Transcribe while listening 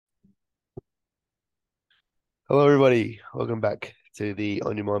Hello, everybody. Welcome back to the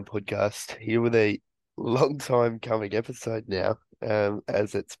On Your Mind podcast. Here with a long time coming episode now,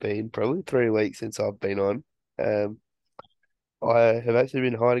 as it's been probably 3 weeks since I've been on. Um, I have actually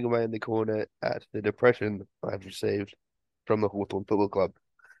been hiding away in the corner at the depression I've received from the Hawthorn Football Club.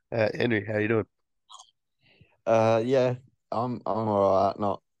 Henry, how you doing? Yeah, I'm all right.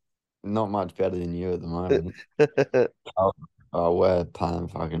 Not much better than you at the moment. Oh, we're playing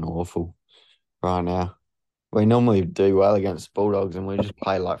fucking awful right now. We normally do well against Bulldogs, and we just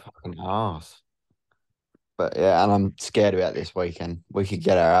play like fucking arse. But yeah, and I'm scared about this weekend. We could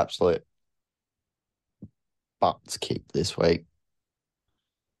get our absolute butts kicked this week.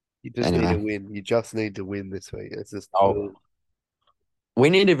 You just need to Anyway, win. You just need to win this week. It's just, oh, we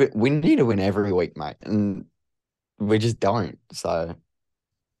need to win every week, mate, and we just don't. So,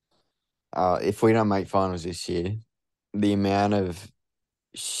 if we don't make finals this year, the amount of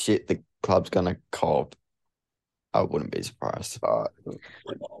shit the club's gonna cop, I wouldn't be surprised. uh,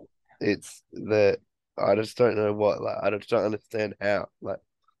 it's the I just don't know what. Like, I just don't understand how. Like,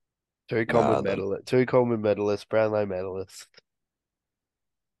 No, that, Two Coleman medalists, Brownlow medalists,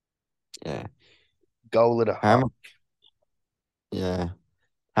 yeah. goal and a half. Harry, yeah.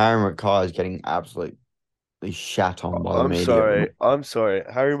 Harry McKay is getting absolutely shat on by the media. I'm sorry,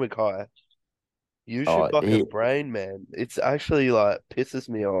 Harry Mackay. Use your Oh, fucking brain, man. It's actually like pisses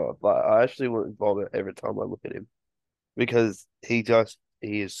me off. Like I actually want to vomit every time I look at him because he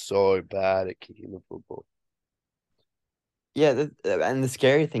is so bad at kicking the football. yeah, and the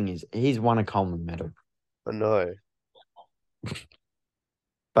scary thing is he's won a Coleman medal, I know.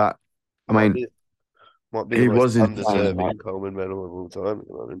 but I Might mean, be might be the he most was insane. Like, undeserving Coleman medal of all time.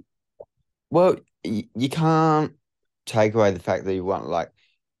 You know what I mean? well, you can't take away the fact that he won. Like,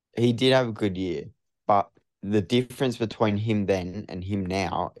 he did have a good year, but the difference between him then and him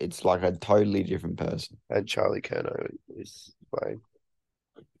now, it's like a totally different person. And Charlie Curnow is playing.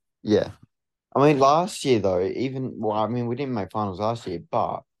 Yeah. I mean, last year though, I mean, we didn't make finals last year,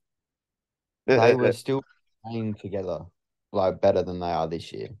 but they were still playing together like better than they are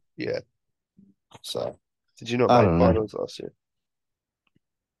this year. Yeah. So Did you not I make don't know. finals last year?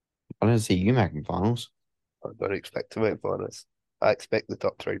 I don't see you making finals. I don't expect to make finals. I expect the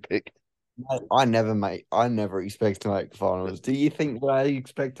top three pick. Mate, I never expect to make finals. Do you think that I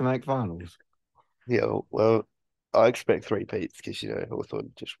expect to make finals? Yeah, well, I expect three peats because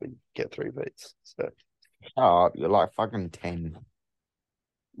Hawthorn just get three peats. So, Oh, you're like fucking 10.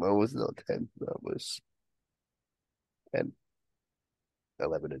 well, it was not 10. That was 10,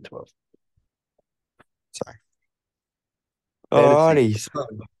 11, and 12. Sorry. Fantasy. Alrighty, so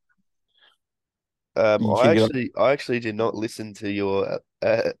you I kick it off. actually did not listen to your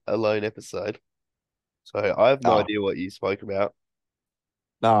alone episode, so I have no Oh, idea what you spoke about.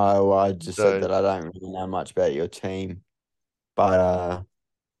 no, I just said So, that I don't really know much about your team. But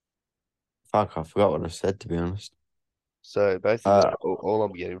fuck, I forgot what I said to be honest. so basically, Uh all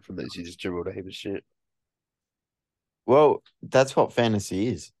I'm getting from this, you just dribbled a heap of shit. well, that's what fantasy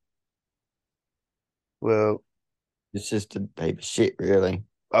is. Well, It's just a heap of shit, really.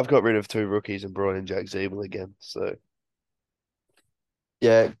 I've got rid of two rookies and brought in Jack Zeeble again. So,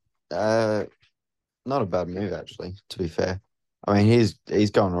 Yeah, uh, not a bad move actually, to be fair. I mean,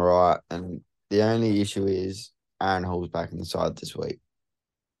 he's gone all right, and the only issue is Aaron Hall's back in the side this week,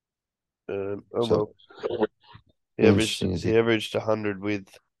 oh so well. be interesting to see. He averaged 100 with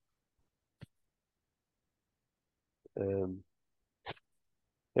um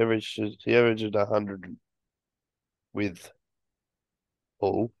he averaged 100 with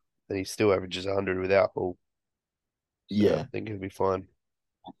Hall, and he still averages 100 without Hall. So I Yeah, think he'll be fine.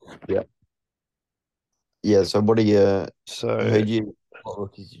 yeah, yeah. So what are you? So Who do you? What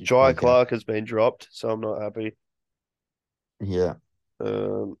rookies did you Jai take out? Clark has been dropped, so I'm not happy. Yeah,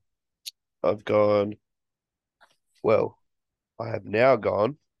 Um, I've gone well. I have now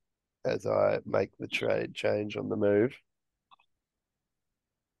gone as I make the trade change on the move.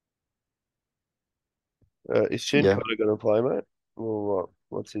 Is Shin yeah. Kota going to play, mate? Or what?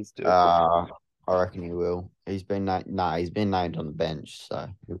 What's his deal? Uh, I reckon he will. He's been named. Nah, he's been named on the bench, so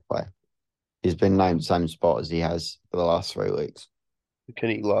he'll play. He's been named the same spot as he has for the last 3 weeks. Can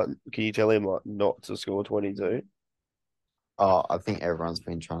you tell him like not to score 22? Oh, I think everyone's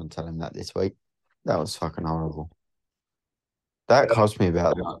been trying to tell him that this week. That was fucking horrible. That cost me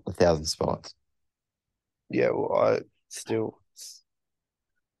about like, 1,000 spots. Yeah, well, I still.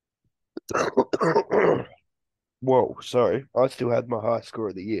 Whoa, sorry. I still had my high score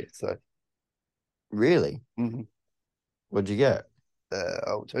of the year, so Really? mhm. What'd you get?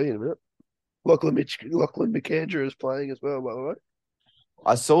 I'll tell you in a minute. Lachlan McAndrew is playing as well, by the way.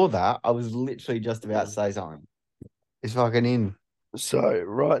 I saw that. I was literally just about to say something. He's fucking in. So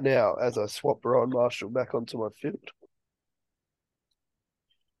right now, as I swap Ryan Marshall back onto my field,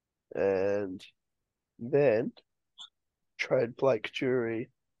 and then trade Blake Jury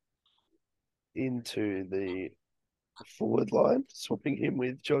into the forward line, swapping him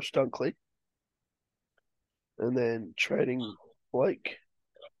with Josh Dunkley, and then trading Blake,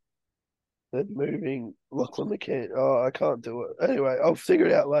 then moving Lachlan McCann. Oh, I can't do it. Anyway, I'll figure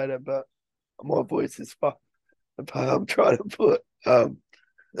it out later, but my voice is fucked. I'm trying to put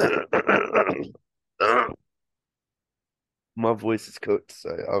my voice is cooked, so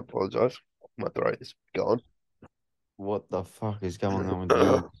I apologize. My throat is gone. What the fuck is going on with you?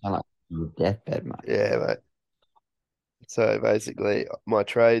 You sound like you're deathbed, mate. Yeah, mate. So basically, my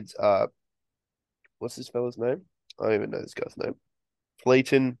trades are what's this fella's name? I don't even know this guy's name.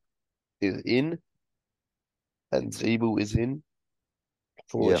 Fleeton is in, and Zeeble is in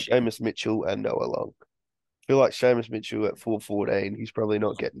for Yep. Seamus Mitchell and Noah Long. I feel like Seamus Mitchell at 414, he's probably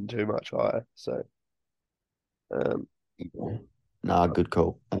not getting too much higher. So, um, Yeah. Nah, good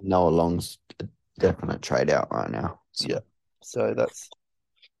call. And Noah Long's a definite trade out right now. yeah. So, So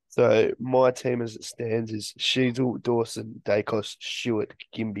so my team as it stands is Sheasel, Dawson, Dacos, Stewart,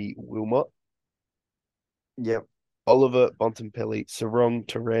 Gimby, Wilmot, yep, Oliver, Bontempelli, Sarong,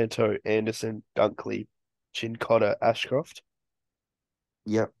 Taranto, Anderson, Dunkley, Chincotta, Ashcroft,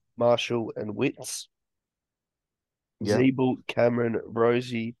 yep, Marshall, and Witts, yep. Zeeble, Cameron,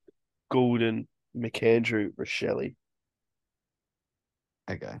 Rosie, Goulden, McAndrew, Rochelle.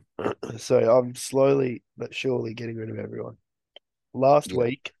 Okay. So I'm slowly but surely getting rid of everyone. Last Yep.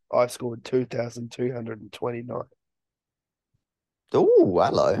 week, I scored 2,229, Oh,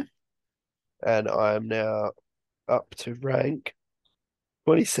 hello. and I am now up to rank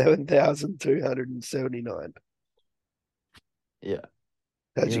 27,279. Yeah,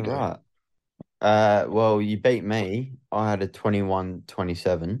 How'd you you're go? right. Well, you beat me. I had a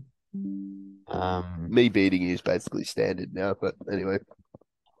 21-27. Um, Me beating you is basically standard now, but anyway,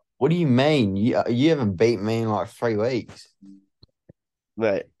 what do you mean? You haven't beat me in like 3 weeks.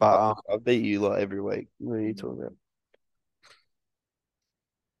 mate, I, But I beat you like every week. What are you talking about?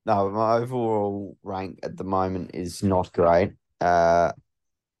 no, my overall rank at the moment is not great.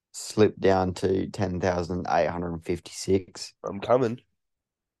 Slipped down to 10,856. I'm coming.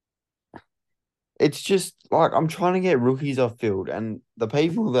 It's just like I'm trying to get rookies off field, and the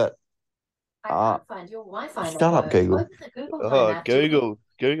people that I are can't find your Wi-Fi shut up, network. Google. Open the Google Chrome Oh, app to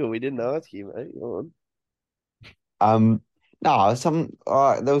Google, we didn't ask you, mate. Go on. Um, no,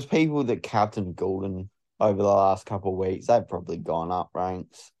 there was people that captained Golden over the last couple of weeks. They've probably gone up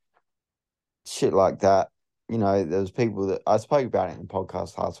ranks, shit like that. There was people that I spoke about it in the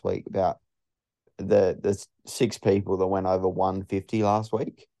podcast last week about the 6 people that went over 150 last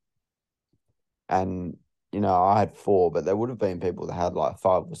week, and I had 4, but there would have been people that had like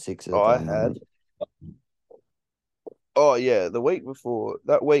 5 or 6 Oh, of I them, had. and Oh, yeah, the week before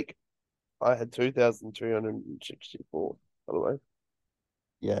that week, I had 2,364, by the way,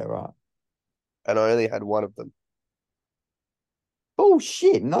 yeah, right. and I only had one of them.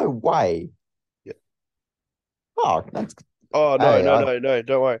 Bullshit, no way. Yeah. Oh, that's Oh no, hey, no, no, no,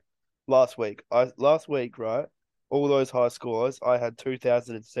 don't worry. Last week, right? All those high scores, I had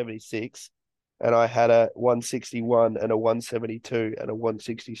 2,076, and I had a 161 and a 172 and a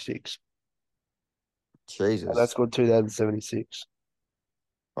 166. And I Jesus. scored 2,076.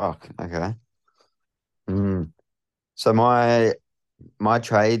 Fuck, okay. Mm. So my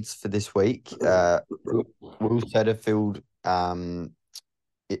trades for this week, Will Setterfield,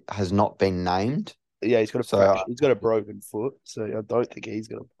 it has not been named. Yeah, he's got a So fracture. He's got a broken foot, so I don't think he's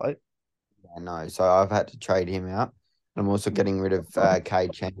gonna play. no, so I've had to trade him out. I'm also getting rid of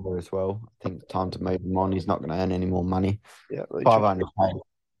Cade Chandler as well. I think it's time to move him on. He's not going to earn any more money. Yeah, 500k,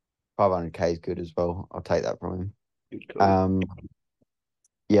 500k is good as well. I'll take that from him. good call. Um,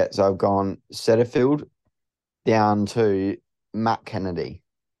 yeah, so I've gone Setterfield down to Matt Kennedy.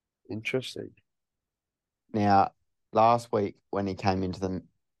 Interesting. Now, last week when he came into the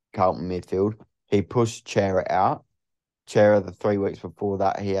Carlton midfield, he pushed Chera out. Chera, the 3 weeks before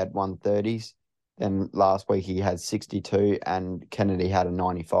that, he had 130s. Then last week he had 62 and Kennedy had a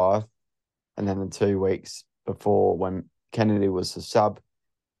 95. And then the 2 weeks before when Kennedy was the sub,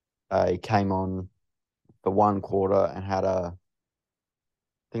 he came on for one quarter and had I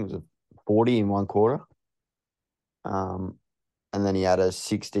think it was a 40 in one quarter. Um, and then he had a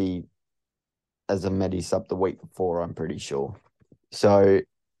 60 as a medi sub the week before, I'm pretty sure. So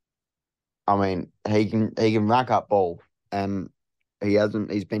I mean, he can rack up ball, and he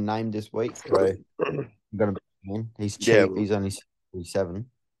hasn't. He's been named this week, so I'm gonna put him in. He's Yeah, cheap. He's only 7.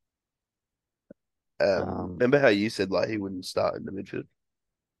 Um, Remember how you said like he wouldn't start in the midfield?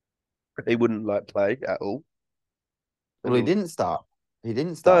 He wouldn't like play at all. And well, he he would, didn't start. He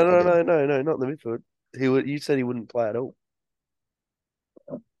didn't no, start, no, did he? no, no, no, not in the midfield. He would. You said he wouldn't play at all.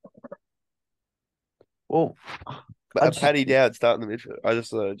 Well, But I a just Paddy Dowd start in the midfield. I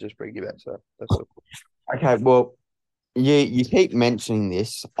just just bring you back. So that's all. okay. Well, you keep mentioning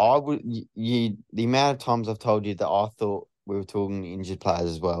this. I would you the amount of times I've told you that I thought we were talking injured players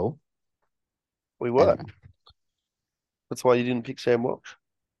as well. We were. Anyway, That's why you didn't pick Sam Walsh.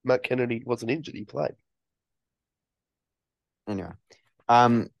 Matt Kennedy wasn't injured. He played. anyway.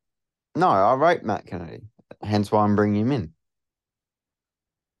 Um, no, I rate Matt Kennedy. Hence why I'm bringing him in.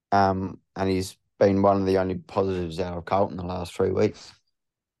 And he's been one of the only positives out of Carlton the last 3 weeks.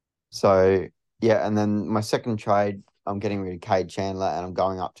 So yeah, and then my second trade, I'm getting rid of Cade Chandler and I'm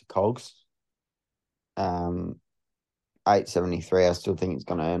going up to Cogs. 873. I still think it's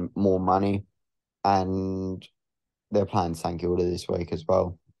going to earn more money, and they're playing St Kilda this week as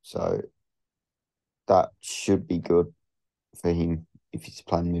well, so that should be good for him if he's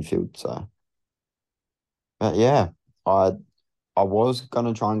playing midfield. So, but yeah, I I was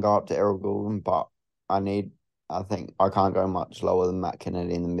gonna try and go up to Errol Goulden, but I need. I think I can't go much lower than Matt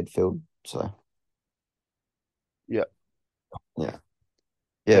Kennedy in the midfield. So Yeah. yeah, Fair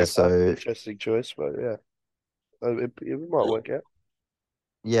yeah. enough. So Interesting choice, but yeah, it might work out.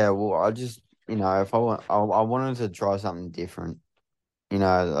 yeah. Well, I just if I wanted to try something different. If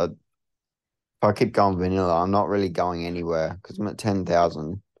I keep going vanilla, I'm not really going anywhere because I'm at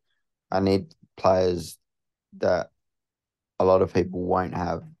 10,000. I need players that a lot of people won't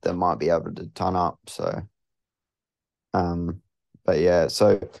have that might be able to turn up. So, um, but yeah,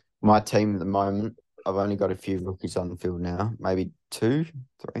 so my team at the moment, I've only got a few rookies on the field now, maybe two,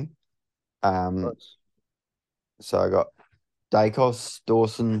 three. Um, Nice. so I got Dacos,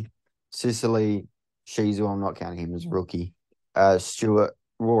 Dawson, Sicily, Shizu. I'm not counting him as a rookie. Stewart,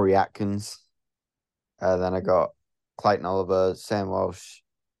 Rory Atkins. Then I got Clayton Oliver, Sam Walsh,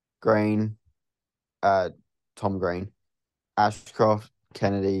 Green, uh, Tom Green, Ashcroft,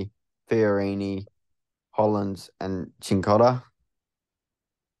 Kennedy, Fiorini, Hollands, and Chincotta.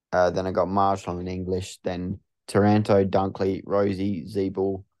 Then I got Marshall in English, then Taranto, Dunkley, Rosie,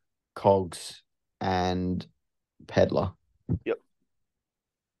 Zeeble, Cogs, and Pedler. Yep.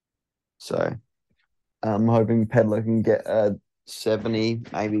 So I'm hoping Pedler can get a 70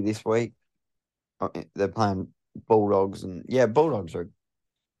 maybe this week. They're playing Bulldogs, and yeah, Bulldogs are.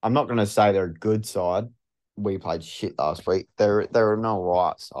 I'm not going to say they're a good side. We played shit last week. They're an all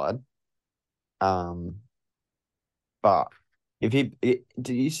right side. Um, but did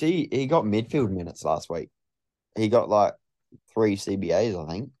you see he got midfield minutes last week? He got like three CBAs,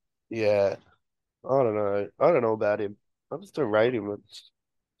 I think. Yeah. I don't know. I don't know about him. I just don't rate him.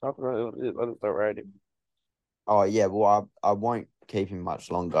 I don't know. I just don't rate him. Oh yeah, well I won't keep him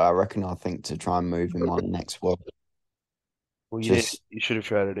much longer. I reckon I think to try and move him on next week. Well, Just you should have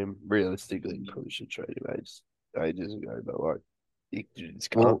traded him. Realistically, you probably should trade him ages ago. But like, you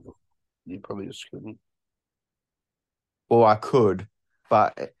just can't. well, You probably just couldn't. I could,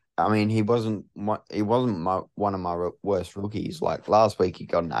 but I mean he wasn't one of my worst rookies. Like last week he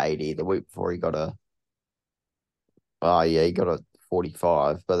got an 80. The week before he got a oh yeah he got a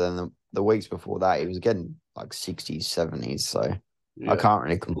 45. But then the weeks before that he was getting like 60s, 70s. So I Yeah. can't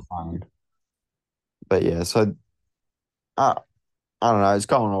really complain. But yeah, so uh, I don't know. It's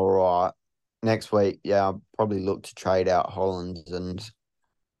going all right. Next week, yeah, I'll probably look to trade out Hollands and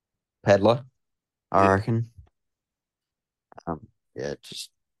Pedler, I Yeah. reckon. Yeah,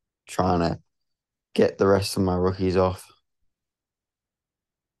 just trying to get the rest of my rookies off.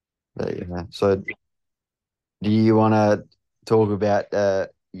 But yeah, so do you want to talk about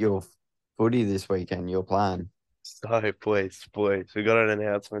your footy this weekend? Your plan? So, boys, we got an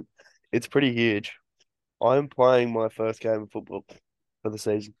announcement. It's pretty huge. I'm playing my first game of football for the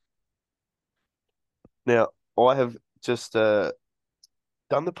season. Now, I have just done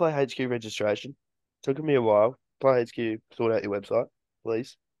the Play HQ registration. Took me a while. Play HQ, sort out your website,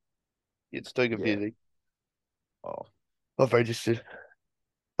 please. It's too Yeah. confusing. Oh, I've registered.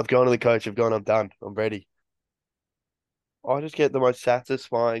 I've gone to the coach. I've gone. I'm done. I'm ready. I just get the most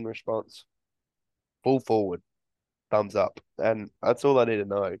satisfying response. Full forward, thumbs up, and that's all I need to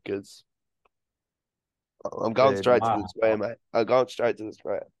know because I'm going dude, straight to the square, mate. I'm going straight to the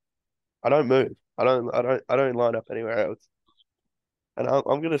square. I don't move. I don't line up anywhere else. And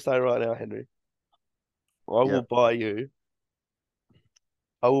I'm gonna say right now, Henry, I will yep. buy you.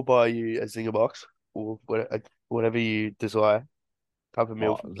 I will buy you a zinger box or whatever you desire, type of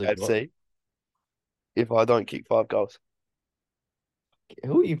meal Oh, from what? KFC. If I don't kick 5 goals,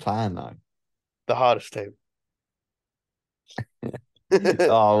 Who are you playing though? The hardest team.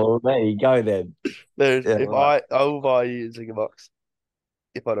 Oh, well, there you go then. There's Yeah, if right. I will buy you a Zinger box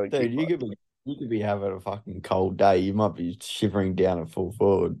if I don't Dude, keep you could be having a fucking cold day. You might be shivering down at full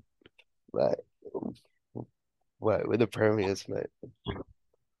forward. mate. Wait, we're the premiers, mate.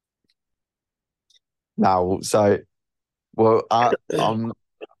 No, well, I'm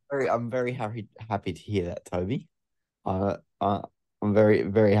very happy to hear that, Toby. I'm very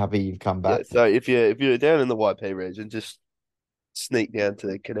very happy you've come Yeah, back. so if you're down in the YP region, just sneak down to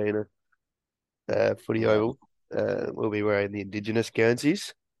the Canina footy Yeah. oval. We'll be wearing the Indigenous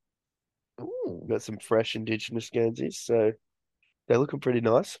Guernseys. Ooh. Got some fresh Indigenous Guernseys, so they're looking pretty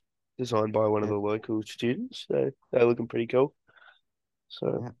nice. Designed by one of Yeah, the local students, so they're looking pretty cool.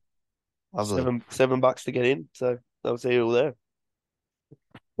 So yeah, lovely. $7 to get in. So I'll see you all there.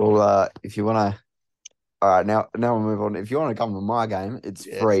 Well, if you wanna, all right, now we'll move on. If you want to come to my game, it's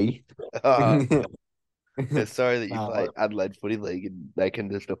Yes. free. Yeah, sorry that you play No, Adelaide Footy League and they can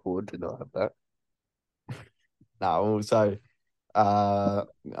just afford to not have that. no. So,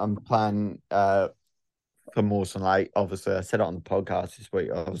 I'm playing for Mawson Lake. Obviously, I said it on the podcast this week.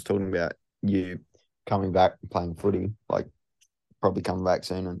 I was talking about you coming back and playing footy, like probably coming back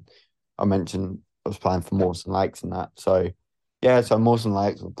soon. And I mentioned I was playing for Mawson Lakes and that. So, yeah, so Mawson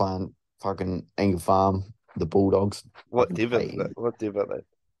Lakes, we're playing fucking Angle Farm, the Bulldogs. I What can div are play. they? What div are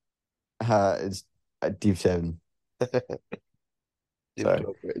It's a Div 7. they? Div So,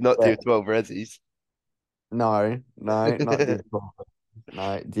 12, not yeah, Div 12 Rezzies. no, not Div 12.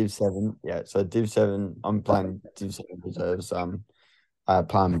 No, Div 7. Yeah, so Div 7, I'm playing Div 7 reserves.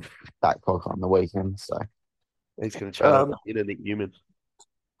 Playing back pocket on the weekend. So, He's going to chat up um, Nick Newman.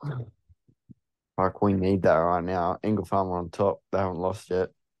 like we need that right now. Ingle Farm are on top. They haven't lost yet.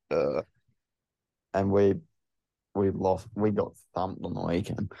 Uh, And we got thumped on the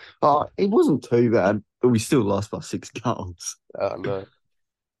weekend. Oh, it wasn't too bad, but we still lost by 6 goals. no.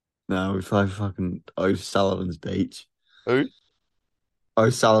 No, we played fucking O'Sullivan's Beach. Who?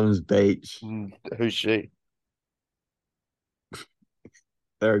 O'Sullivan's Beach. Who's she?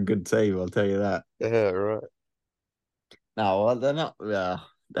 They're a good team, I'll tell you that. Yeah, right. No, well, they're not. Yeah,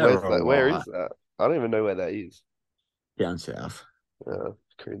 Where's they're all that? Where right is that? I don't even know where that is. down south.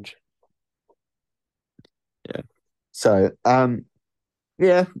 Cringe. Yeah. So,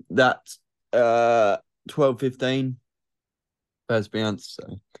 yeah, that's 12:15 first bounce.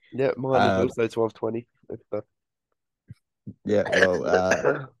 So, Yeah, mine is uh, also 12:20. yeah,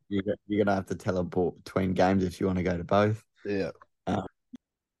 well, you're gonna have to teleport between games if you want to go to both. Yeah. Uh,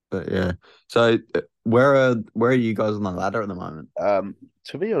 but yeah, so where are you guys on the ladder at the moment?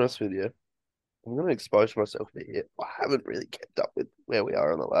 To be honest with you, I'm going to expose myself here. I haven't really kept up with where we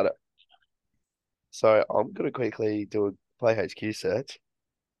are on the ladder. So I'm going to quickly do a play HQ search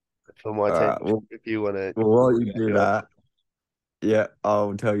for my All team. right. Well, If you want to while you do go. that, yeah,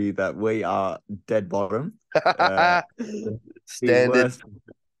 I'll tell you that we are dead bottom. Uh, the Standard. worst.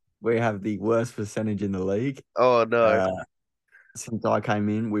 We have the worst percentage in the league. Oh no. Uh, since I came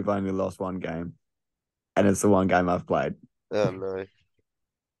in, we've only lost one game, and it's the one game I've played. Oh no.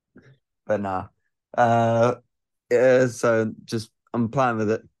 But nah. Uh, yeah. So just I'm playing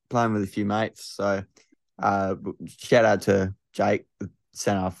with a few mates. So, shout out to Jake, the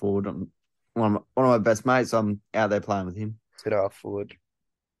centre forward. I'm one of my best mates. I'm out there playing with him. Sit half forward.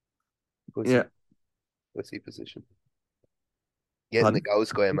 Yeah. Pussy. Pussy position. Get in the Pardon? goal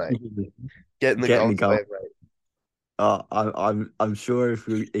square, mate. Get in the Getting goal the goal. square, mate. I'm sure if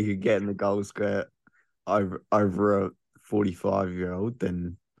he could get in the goal square over a 45-year-old,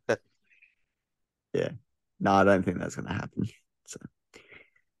 then yeah. No, I don't think that's gonna happen. So,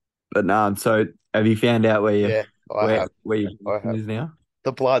 but no. So have you found out Yeah, I have. where your I position have. is now?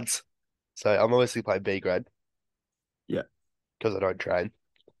 The Bloods. So I'm obviously playing B grade Yeah. because I don't train.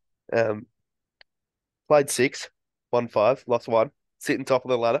 Um, played six, won five, lost one, sitting top of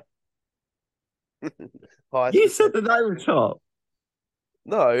the ladder. Highest You said percent. that they were top.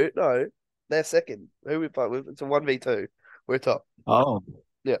 No, no, they're second. Who we play with? It's a 1v2. We're top. Oh.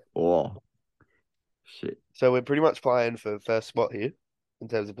 Yeah. Oh shit. So we're pretty much playing for first spot here in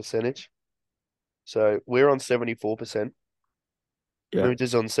terms of percentage. So we're on 74%. Yeah. Mooj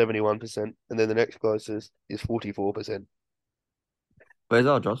is on 71%. And then the next closest is 44%. Where's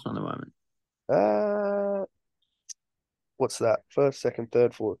our Josh at the moment? Uh, what's that? First, second,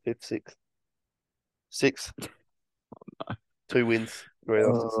 third, fourth, fifth, sixth. Six. 2 wins, 3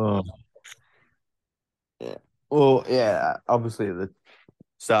 losses. Oh. Yeah. Well, yeah. Obviously, at the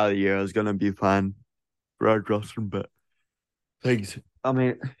start of the year, I was gonna be playing Road Rostrum, but things. I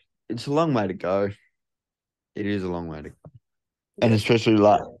mean, it's a long way to go. It is a long way to go, and Yeah. especially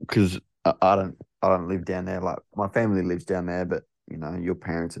like because I don't live down there. Like my family lives down there, but your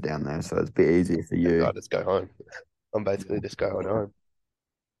parents are down there, so it's a bit easier for I you. just go home. I'm basically just going home.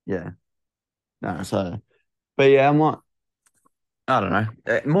 Yeah. No, so but yeah, I'm like I don't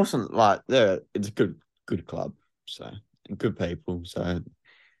know. Mawson, like it's a good club, so good people, so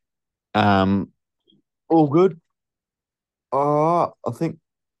um all good. I think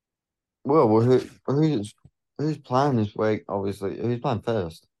well who's playing this week? Obviously, who's playing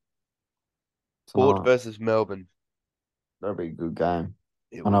first Port tonight? versus Melbourne. That'll be a good game.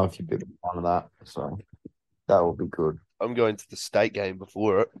 It I will know a be. few people fan of that, so that will be good. I'm going to the state game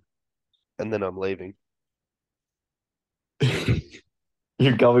before it, and then I'm leaving.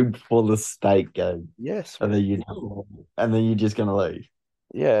 You're going for the state game, Yes, and mate. then you're just gonna leave.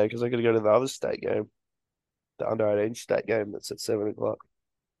 Yeah, because I got to go to the other state game, the under 18 state game that's at 7 o'clock.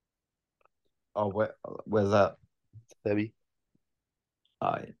 Oh, where's that? Maybe.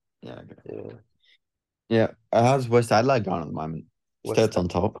 Oh, yeah, yeah, okay. Yeah. Yeah. How's West Adelaide going at the moment? West Stats on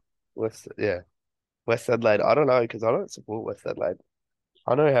top. Yeah. West Adelaide. I don't know because I don't support West Adelaide.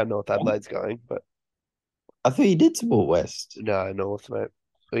 I know how North Adelaide's going, but I thought you did support West. no, North, mate.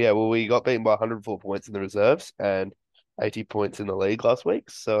 But yeah, well, we got beaten by 104 points in the reserves and 80 points in the league last week,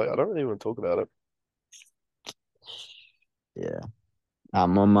 so I don't really want to talk about it. Yeah. My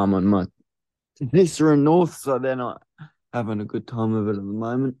mum and my sister are North, so they're not having a good time of it at the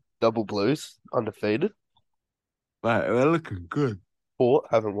moment. Double Blues, undefeated. But they're looking good. Port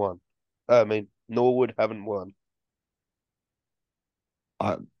haven't won. I mean, Norwood haven't won.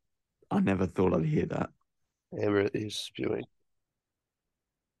 I I never thought I'd hear that. Everett is spewing.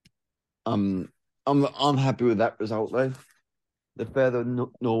 I'm happy with that result though. The further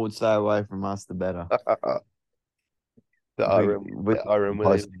Norwood stay away from us, the better. The If we, RM, we the RM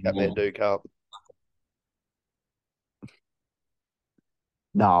close Williams to Norwood. Kathmandu Cup.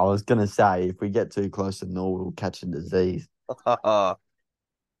 No, I was gonna say if we get too close to Norwood, we'll catch a disease. Come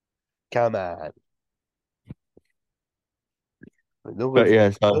on. But Norwood, yeah,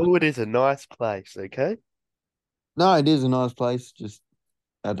 so Norwood is a nice place, okay? no, it is a nice place. Just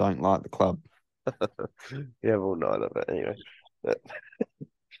I don't like the club. Yeah, well, neither, but anyway. But,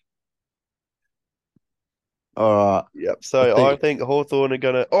 All right, yep. I So I think think Hawthorn are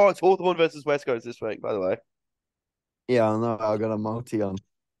gonna. Oh, it's Hawthorn versus West Coast this week, by the way. yeah, I know. I got a multi on.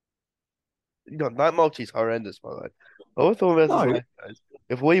 No, that mulchi's horrendous, by the way. Hawthorn versus No, West Coast.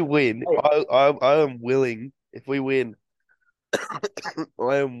 If we win, hey, I am willing. If we win,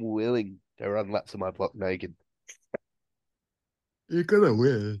 I am willing to run laps of my block naked. you're gonna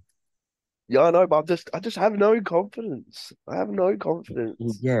win. Yeah, I know, but I just have no confidence. I have no confidence.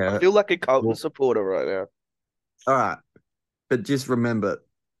 I Yeah. feel like a Carlton Well, supporter right now. all right, but just remember,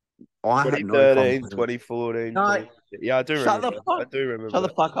 I had no 2013, confidence. 2014, No, 20. Yeah, I do shut the remember. I fuck, do shut remember. the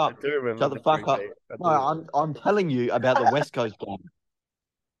fuck I up, do remember shut the the fuck up. three-peat. I No, do. I'm telling you about the West Coast game.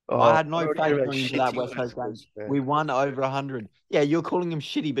 I Oh, had I no don't hear faith about going into that shitty West West Coast game. Coast, man. We won over 100. Yeah, you're calling him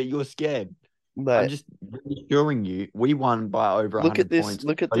shitty, but you're scared. I'm Mate, just reassuring you, we won by over look at 100 this. points.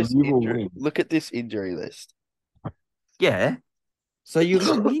 Look at So this you will injury. win. Look at this injury list. Yeah. So you're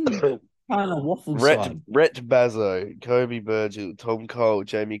going to win. Kind of waffle side. Rhett Bazzo, Kobe Virgil, Tom Cole,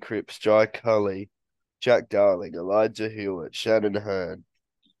 Jamie Cripps, Jai Cully, Jack Darling, Elijah Hewitt, Shannon Hearn,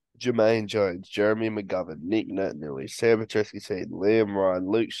 Jermaine Jones, Jeremy McGovern, Nick Nutnilly, Sam Petrescu-Seton, Liam Ryan,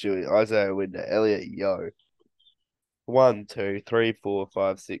 Luke Shuey, Isaiah Winder, Elliot Yo. 1, 2, 3, 4,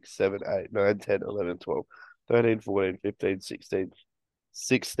 5, 6, 7, 8, 9, 10, 11, 12, 13, 14, 15, 16,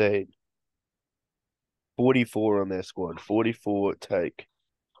 16. 44 on their squad. 44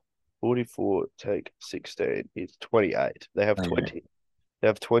 take 16 is 28. They have Yeah. 20. They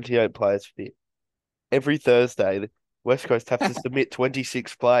have 28 players fit. Every Thursday, the West Coast have to submit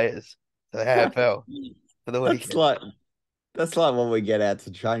 26 players to the AFL for the That's weekend. like that's like when we get out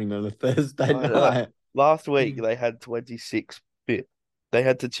to training on a Thursday I know. night. Last week they had 26 fit. They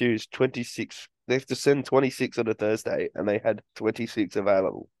had to choose 26. They have to send 26 on a Thursday, and they had 26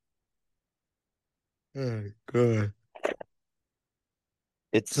 available. Oh, God.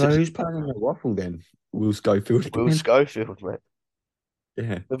 It's So just who's playing in the waffle then? Will Schofield Will again? Schofield, mate.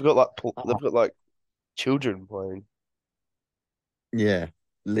 Yeah. They've got like children playing. Yeah.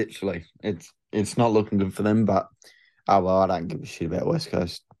 Literally. It's not looking good for them, but oh well, I don't give a shit about West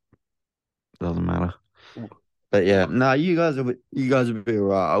Coast. Doesn't matter. But yeah, no, you guys will be all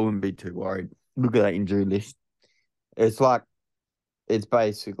right. I wouldn't be too worried. Look at that injury list. It's like it's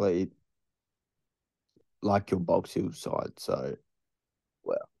basically like your Box Hill side. So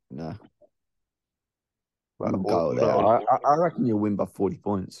Well, no, like you'll go there. I reckon you'll win by 40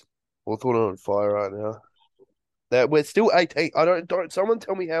 points. Hawthorn are on fire right now. That we're still 18. I don't. Someone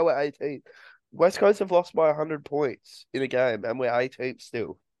tell me how we're 18. West Coast have lost by 100 points in a game, and we're 18th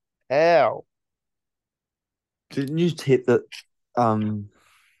still. How? Didn't you hit that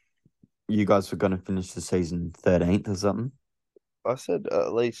you guys were gonna finish the season 13th or something? I said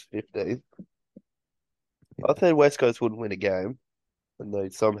at least 15. I said West Coast wouldn't win a game, and they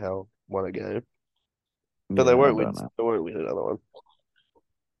somehow won a game, but they Yeah, I won't win. don't know. They won't win another one.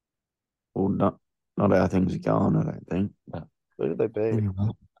 Well, not how things are going, I don't think. But Who did they beat? anyway.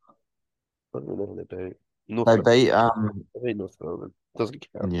 I don't know who they beat. North They Melbourne. beat They beat North Melbourne. Doesn't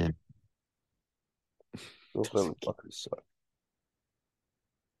count. yeah. North Melbourne fuckers suck.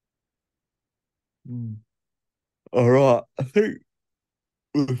 Mm. All right, I think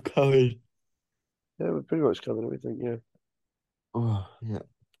we've covered. Yeah, we've pretty much covered everything. Yeah. Oh, yeah.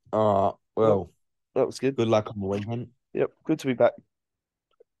 All right. Well, Well, that was good. good luck on the weekend. Yep. Good to be back.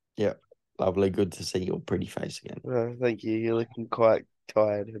 Yeah. Lovely. Good to see your pretty face again. Thank you. You're looking quite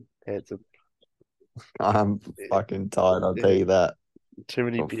tired and handsome. I'm fucking tired, I'll tell Yeah. you that. Too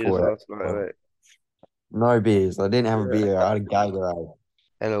many Got beers 4 last night, hours. mate. No beers. I didn't have a Yeah. beer. I had a Gatorade.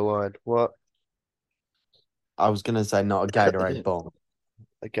 And a wine. What? I was gonna say not a Gatorade bomb.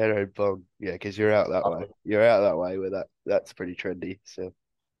 A Gatorade bong. Yeah, because you're out that way. You're out that way where that's pretty trendy. So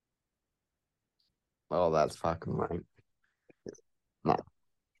Oh, that's fucking right. No.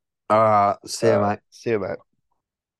 All right. See you, mate. see you, mate.